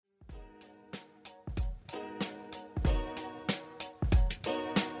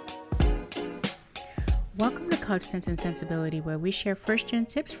Welcome to College Sense and Sensibility, where we share first-gen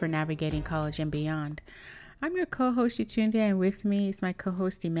tips for navigating college and beyond. I'm your co-host, Yatunde, and with me is my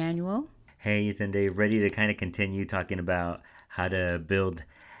co-host, Emmanuel. Hey, Yatunde, ready to kind of continue talking about how to build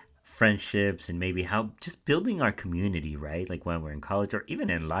friendships and maybe how just building our community, right? Like when we're in college or even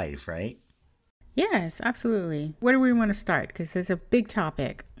in life, right? Yes, absolutely. Where do we want to start? Because it's a big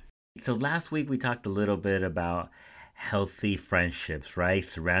topic. So last week we talked a little bit about healthy friendships, right?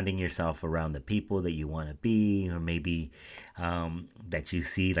 Surrounding yourself around the people that you want to be, or maybe that you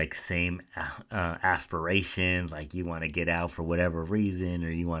see like same aspirations, like you want to get out for whatever reason, or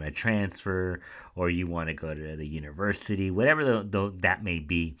you want to transfer, or you want to go to the university, whatever that may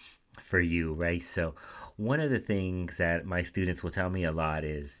be for you, right? So one of the things that my students will tell me a lot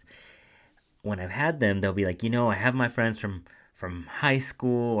is when I've had them, they'll be like, I have my friends from high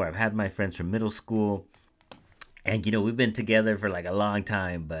school, or I've had my friends from middle school, and we've been together for like a long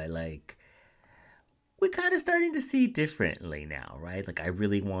time, but like we're kind of starting to see differently now, right? Like I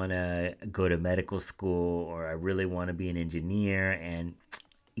really want to go to medical school, or I really want to be an engineer, and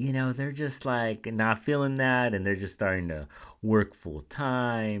they're just like not feeling that, and they're just starting to work full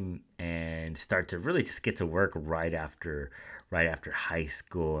time and start to really just get to work right after high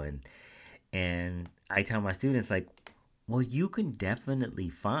school. And I tell my students, like, well, you can definitely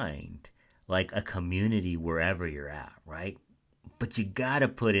find like a community wherever you're at, right? But you gotta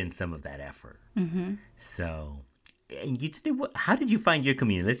put in some of that effort. Mm-hmm. So, and how did you find your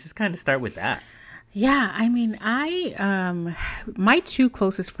community? Let's just kind of start with that. Yeah, I mean, my two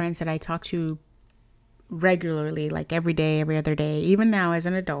closest friends that I talk to regularly, like every day, every other day, even now as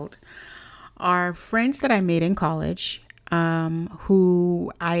an adult, are friends that I made in college,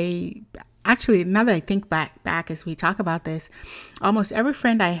 who I actually, now that I think back as we talk about this, almost every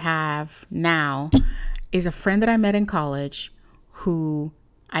friend I have now is a friend that I met in college who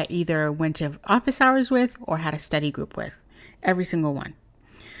I either went to office hours with or had a study group with, every single one.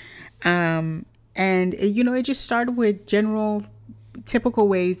 And it just started with general, typical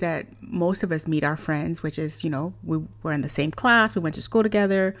ways that most of us meet our friends, which is, we were in the same class, we went to school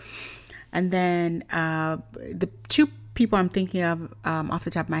together. And then the two people I'm thinking of off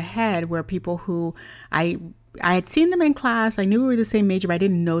the top of my head were people who I had seen them in class. I knew we were the same major, but I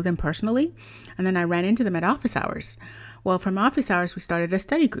didn't know them personally. And then I ran into them at office hours. Well, from office hours, we started a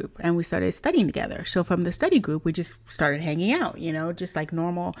study group and we started studying together. So from the study group, we just started hanging out, just like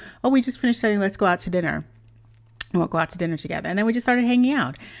normal. Oh, we just finished studying. Let's go out to dinner. We'll go out to dinner together. And then we just started hanging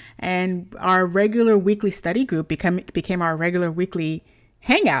out. And our regular weekly study group became our regular weekly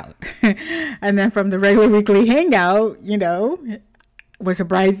hangout. And then from the regular weekly hangout, was a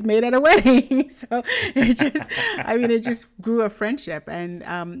bridesmaid at a wedding. So it just grew a friendship. And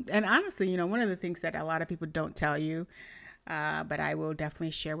honestly, one of the things that a lot of people don't tell you, but I will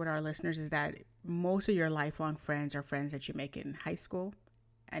definitely share with our listeners, is that most of your lifelong friends are friends that you make in high school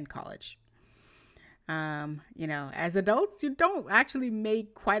and college. As adults, you don't actually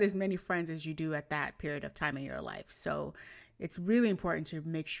make quite as many friends as you do at that period of time in your life. So it's really important to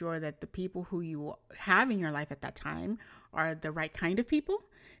make sure that the people who you have in your life at that time are the right kind of people,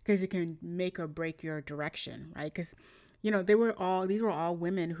 because it can make or break your direction, right? Because, these were all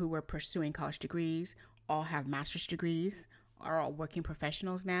women who were pursuing college degrees, all have master's degrees, are all working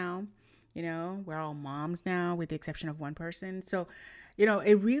professionals now. We're all moms now, with the exception of one person. So,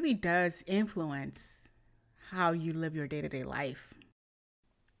 it really does influence how you live your day-to-day life.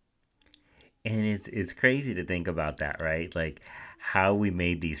 And it's crazy to think about that, right? Like how we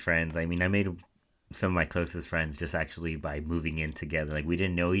made these friends. I mean, I made some of my closest friends just actually by moving in together. Like we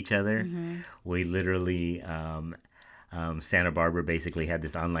didn't know each other. Mm-hmm. We literally, Santa Barbara basically had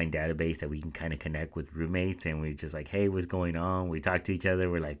this online database that we can kind of connect with roommates, and we just like, hey, what's going on? We talk to each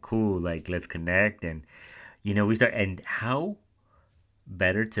other. We're like, cool, like let's connect. And we start. And how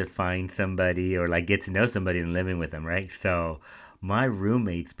better to find somebody or like get to know somebody than living with them, right? So my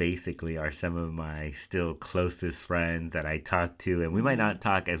roommates basically are some of my still closest friends that I talk to, and we might not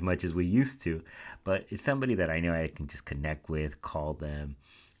talk as much as we used to, but it's somebody that I know I can just connect with, call them,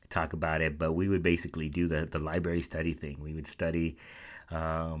 talk about it. But we would basically do the library study thing. We would study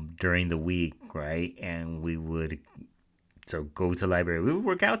during the week, right? And we would go to the library. We would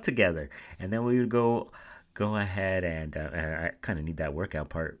work out together, and then we would go ahead and I kind of need that workout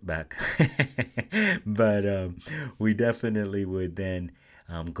part back. But we definitely would then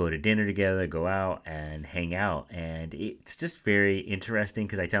go to dinner together, go out and hang out. And it's just very interesting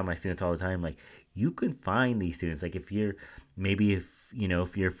because I tell my students all the time, like, you can find these students. Like if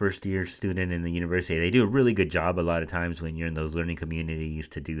if you're a first year student in the university, they do a really good job a lot of times when you're in those learning communities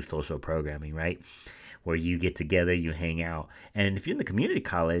to do social programming, right? Where you get together, you hang out. And if you're in the community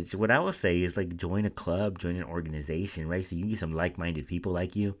college, what I will say is like join a club, join an organization, right? So you get some like-minded people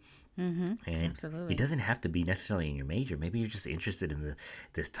like you. Mm-hmm. And Absolutely. it doesn't have to be necessarily in your major. Maybe you're just interested in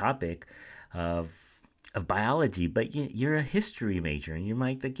this topic of biology, but you're a history major, and you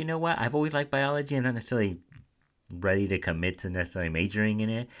might think, you know what? I've always liked biology. I'm not necessarily ready to commit to necessarily majoring in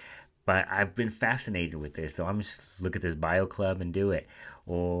it, but I've been fascinated with this, so I'm just look at this bio club and do it.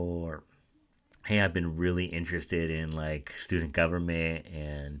 Or hey, I've been really interested in like student government,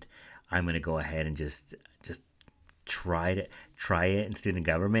 and I'm gonna go ahead and just try it in student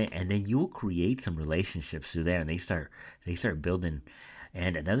government, and then you'll create some relationships through there, and they start building.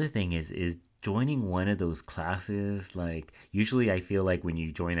 And another thing is joining one of those classes. Like usually I feel like when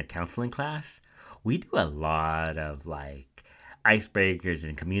you join a counseling class, we do a lot of like icebreakers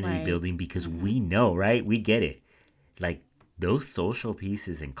and community Right. building because Mm-hmm. we know, right? We get it. Like those social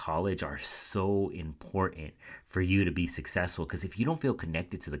pieces in college are so important for you to be successful, because if you don't feel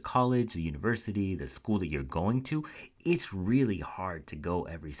connected to the college, the university, the school that you're going to, it's really hard to go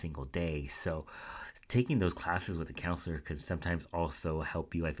every single day. So taking those classes with a counselor could sometimes also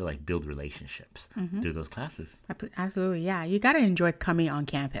help you, I feel like, build relationships Mm-hmm. through those classes. Absolutely. Yeah. You got to enjoy coming on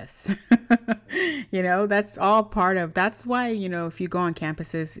campus. That's all part of, that's why, if you go on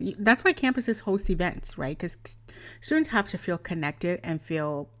campuses, that's why campuses host events, right? Because students have to feel connected and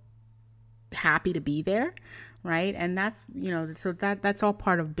feel happy to be there, right? And that's, so that's all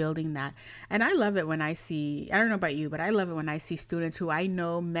part of building that. And I love it when I see, I don't know about you, but I love it when I see students who I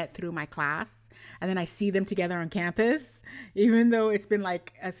know met through my class, and then I see them together on campus, even though it's been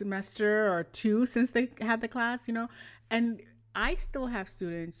like a semester or two since they had the class, and I still have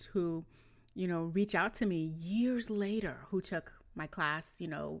students who, reach out to me years later who took my class,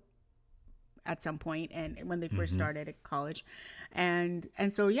 at some point, and when they first Hmm. started at college. And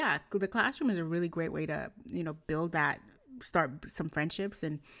so yeah, the classroom is a really great way to, build that, start some friendships.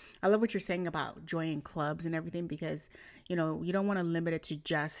 And I love what you're saying about joining clubs and everything, because you don't want to limit it to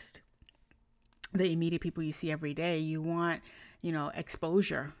just the immediate people you see every day. You want,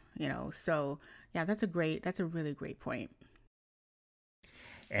 exposure, so yeah, that's a really great point.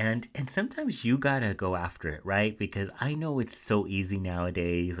 And sometimes you gotta go after it, right? Because I know it's so easy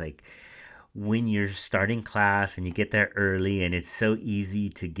nowadays. Like when you're starting class and you get there early, and it's so easy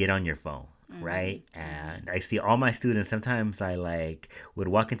to get on your phone, Mm-hmm. right? Mm-hmm. And I see all my students, sometimes I like would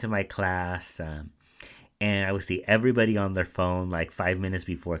walk into my class, and I would see everybody on their phone like 5 minutes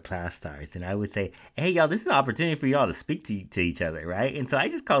before class starts. And I would say, hey, y'all, this is an opportunity for y'all to speak to each other, right? And so I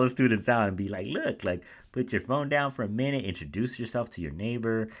just call the students out and be like, look, like, put your phone down for a minute, introduce yourself to your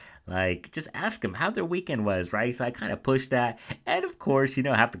neighbor, like, just ask them how their weekend was, right? So I kind of push that. And of course,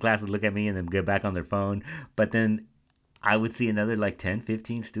 half the class would look at me and then get back on their phone. But then I would see another like 10,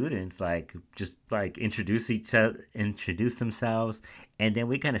 15 students like just like introduce themselves, and then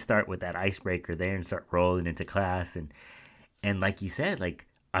we kind of start with that icebreaker there and start rolling into class. And like you said, like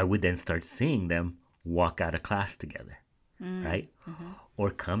I would then start seeing them walk out of class together, right? Mm-hmm. Or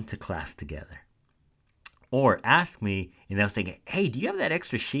come to class together. Or ask me, and they'll say, "Hey, do you have that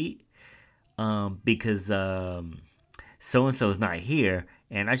extra sheet? Because so and so is not here,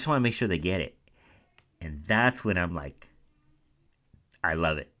 and I just want to make sure they get it." And that's when I'm like, I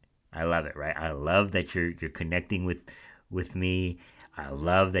love it. I love it, right? I love that you're connecting with me. I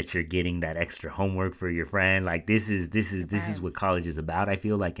love that you're getting that extra homework for your friend. Like this is Right. what college is about. I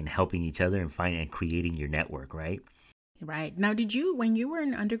feel like, in helping each other and finding and creating your network, right? Right. Now, when you were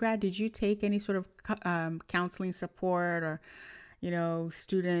in undergrad, did you take any sort of counseling support or,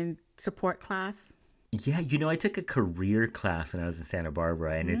 student support class? Yeah, I took a career class when I was in Santa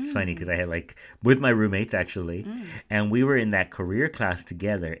Barbara, and it's funny Mm, because I had like with my roommates actually, mm, and we were in that career class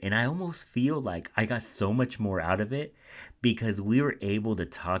together, and I almost feel like I got so much more out of it because we were able to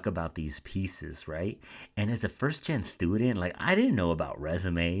talk about these pieces, right? And as a first gen student, like I didn't know about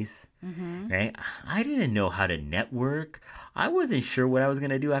resumes, mm-hmm. right? I didn't know how to network. I wasn't sure what I was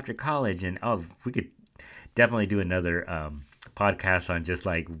gonna do after college, and we could definitely do another podcast on just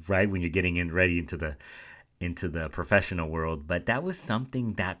like right when you're getting in ready into the professional world. But that was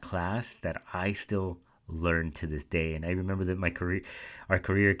something, that class, that I still learn to this day. And I remember that our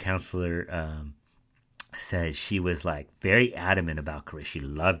career counselor said she was like very adamant about career. She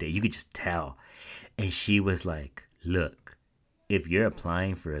loved it. You could just tell. And she was like, look, if you're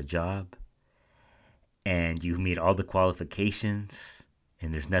applying for a job and you meet all the qualifications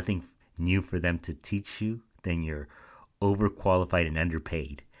and there's nothing new for them to teach you, then you're overqualified and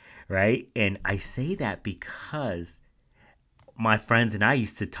underpaid, right? And I say that because my friends and I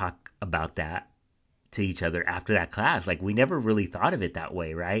used to talk about that to each other after that class. Like we never really thought of it that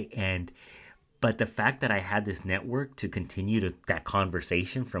way, right? And but the fact that I had this network to continue that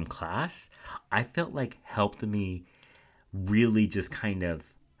conversation from class, I felt like helped me really just kind of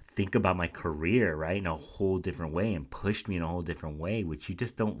think about my career, right, in a whole different way and pushed me in a whole different way, which you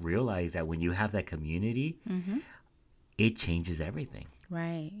just don't realize that when you have that community, it changes everything.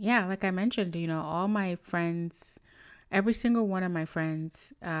 Right. Yeah. Like I mentioned, all my friends, every single one of my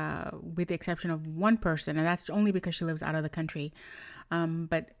friends, with the exception of one person, and that's only because she lives out of the country.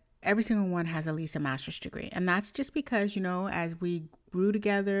 But every single one has at least a master's degree. And that's just because, as we grew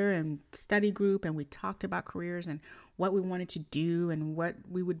together and study group and we talked about careers and what we wanted to do and what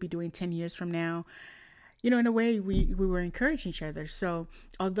we would be doing 10 years from now, in a way we were encouraging each other. So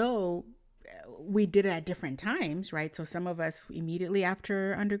although we did it at different times, right? So some of us immediately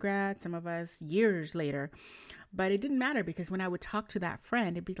after undergrad, some of us years later, but it didn't matter because when I would talk to that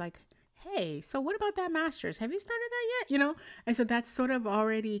friend, it'd be like, hey, so what about that master's? Have you started that yet? And so that's sort of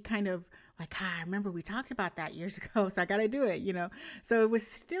already kind of like, I remember we talked about that years ago, so I got to do it, So it was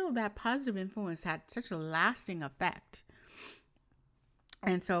still that positive influence had such a lasting effect.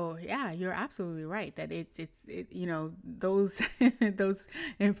 And so, yeah, you're absolutely right that it's those those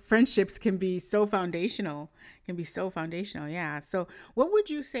friendships can be so foundational, Yeah. So what would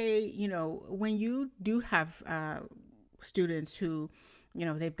you say, when you do have students who,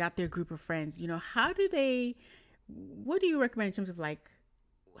 they've got their group of friends, what do you recommend in terms of like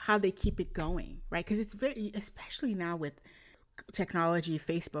how they keep it going, right? Because it's especially now with technology,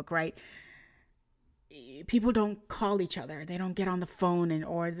 Facebook, right? People don't call each other. They don't get on the phone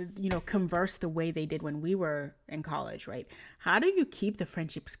or converse the way they did when we were in college, right? How do you keep the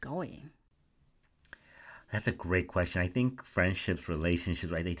friendships going? That's a great question. I think friendships,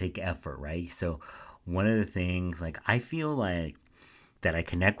 relationships, right, they take effort, right? So one of the things, like, I feel like that I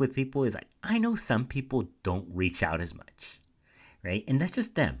connect with people is like, I know some people don't reach out as much, right? And that's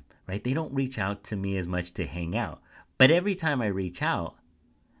just them, right? They don't reach out to me as much to hang out. But every time I reach out,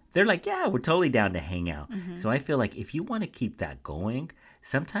 they're like, yeah, we're totally down to hang out. So I feel like if you want to keep that going,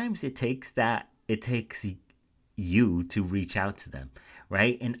 sometimes it takes you to reach out to them,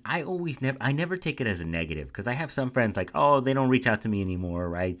 right? And I never take it as a negative because I have some friends like, oh, they don't reach out to me anymore,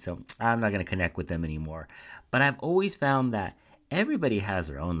 right? So I'm not going to connect with them anymore. But I've always found that everybody has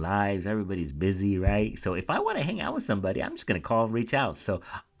their own lives. Everybody's busy, right? So if I want to hang out with somebody, I'm just going to call and reach out. So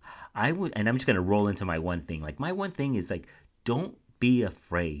and I'm just going to roll into my one thing. Like my one thing is like, don't be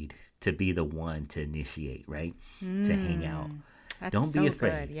afraid to be the one to initiate, right? To hang out. That's Don't so be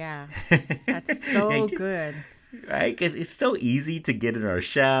afraid. Good. Yeah. That's so good. Right? Because it's so easy to get in our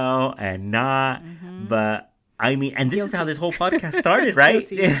shell and not. But I mean, and this is how this whole podcast started, right?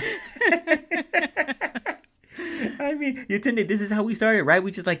 I mean, this is how we started, right? We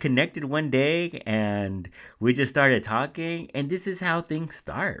just like connected one day and we just started talking, and this is how things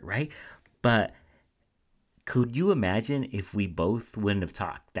start, right? But could you imagine if we both wouldn't have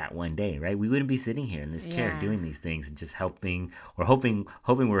talked that one day, right? We wouldn't be sitting here in this chair doing these things and just helping or hoping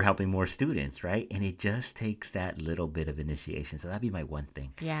we're helping more students, right? And it just takes that little bit of initiation. So that'd be my one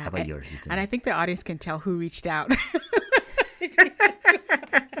thing. Yeah. How about yours? And I think the audience can tell who reached out.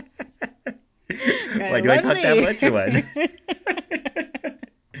 Why do I talk that much or what?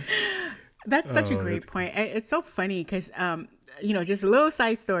 That's such a great point. It's so funny because, just a little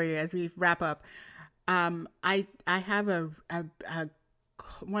side story as we wrap up. I have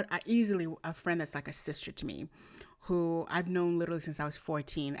easily a friend that's like a sister to me, who I've known literally since I was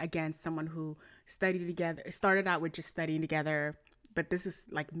 14. Again, someone who studied together, started out with just studying together, but this is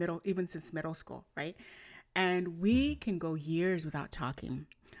like even since middle school, right? And we can go years without talking,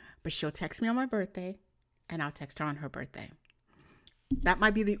 but she'll text me on my birthday and I'll text her on her birthday. That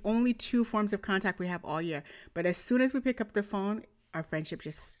might be the only two forms of contact we have all year. But as soon as we pick up the phone, our friendship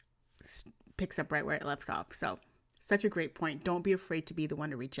just picks up right where it left off. So such a great point. Don't be afraid to be the one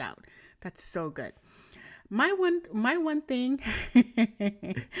to reach out. That's so good. My one thing.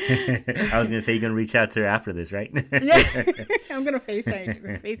 I was gonna say you're gonna reach out to her after this, right? Yeah, I'm gonna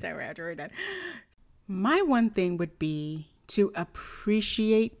FaceTime her after we're done. My one thing would be to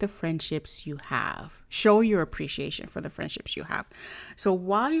appreciate the friendships you have. Show your appreciation for the friendships you have. So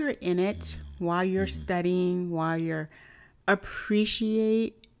while you're in it, while you're studying,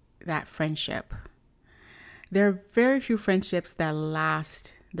 appreciate that friendship. There are very few friendships that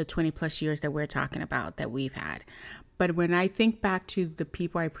last the 20 plus years that we're talking about that we've had. But when I think back to the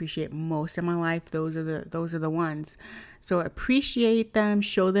people I appreciate most in my life, those are the ones. So appreciate them,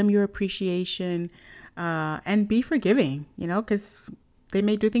 show them your appreciation, and be forgiving, because they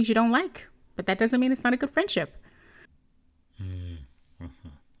may do things you don't like, but that doesn't mean it's not a good friendship.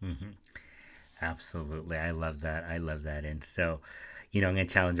 Absolutely. I love that. I love that. And so, I'm going to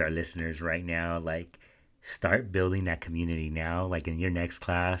challenge our listeners right now, like, start building that community now. Like in your next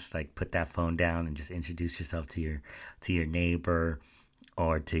class, like put that phone down and just introduce yourself to your neighbor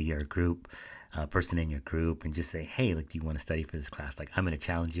or to your group, person in your group, and just say, hey, like, do you want to study for this class? Like, I'm going to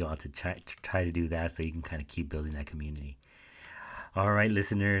challenge you all to try to do that so you can kind of keep building that community. All right,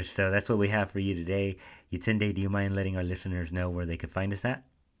 listeners. So that's what we have for you today. Yatunde, do you mind letting our listeners know where they could find us at?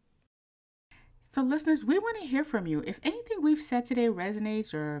 So, listeners, we want to hear from you. If anything we've said today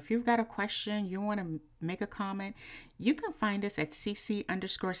resonates, or if you've got a question, you want to make a comment, you can find us at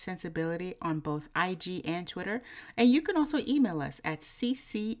cc_sensibility on both IG and Twitter. And you can also email us at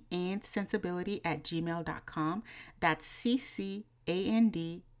ccandsensibility@gmail.com. That's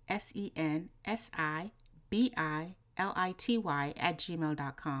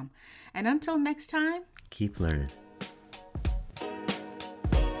ccandsensibility@gmail.com. And until next time, Keep learning.